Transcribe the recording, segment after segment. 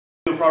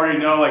already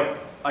know, like,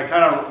 I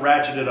kind of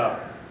ratchet it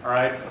up, all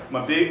right?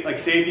 My big, like,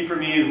 safety for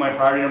me is my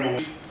priority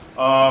number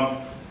one.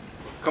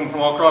 Come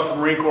from all across the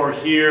Marine Corps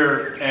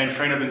here and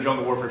train up in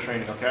jungle warfare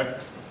training, okay?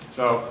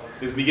 So,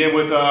 let's begin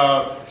with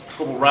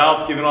Corporal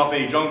Ralph giving off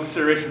a jungle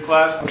consideration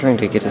class. I'm trying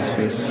to get his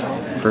face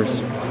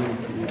first.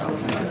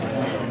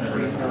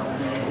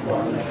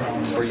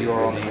 Where you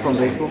are on From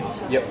baseball?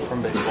 Yep,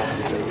 from baseball.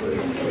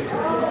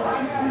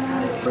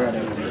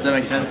 Does that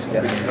make sense?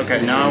 Yeah.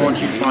 Okay, now I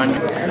want you to find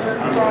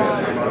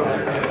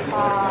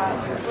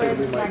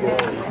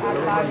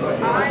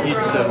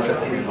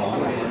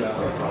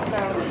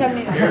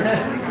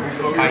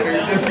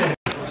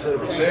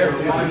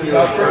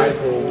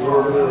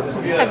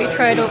Have you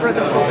tried over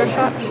the shoulder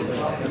shots?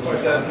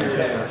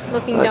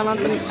 Looking down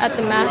at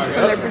the mast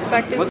from their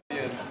perspective?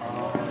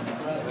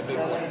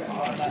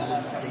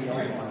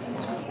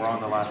 We're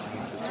on the last one.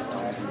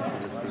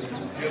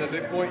 You got a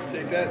big point,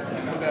 take that,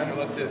 come back and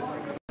that's it.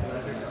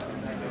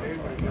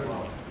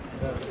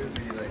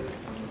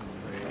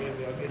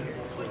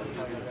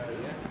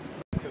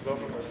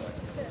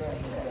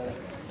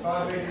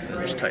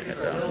 just tighten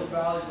it down.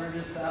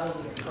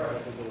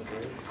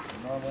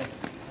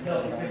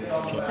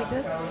 Like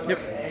this? Yep.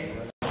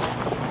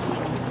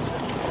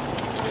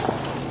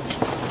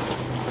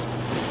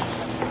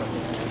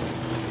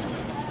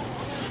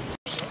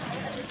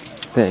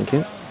 Thank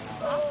you.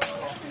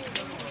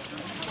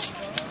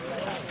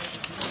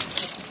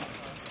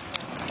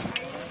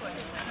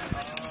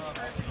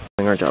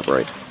 Doing our job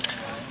right.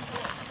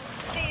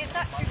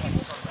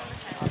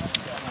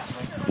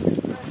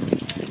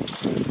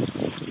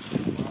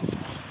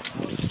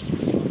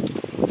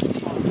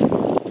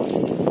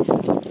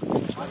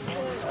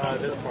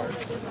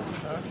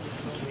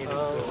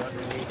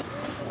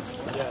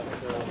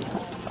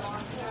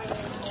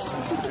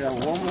 Yeah,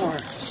 one more.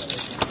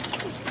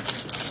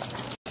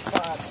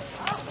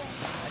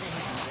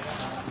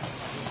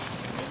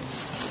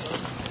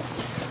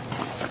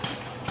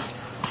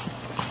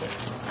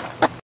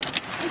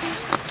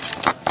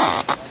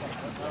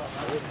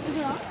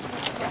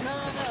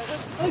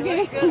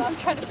 Okay. Good. I'm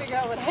trying to figure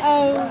out what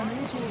happened.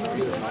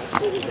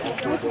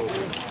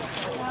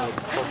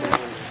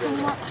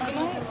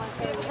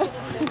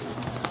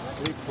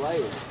 We play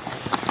it.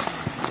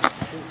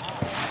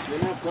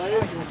 You're not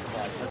playing?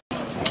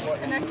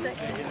 Connect it.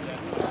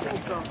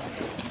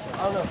 I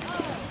don't know.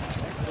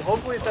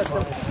 Hopefully it's that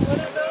simple.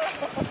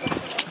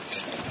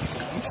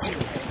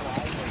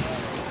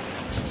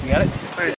 You got it?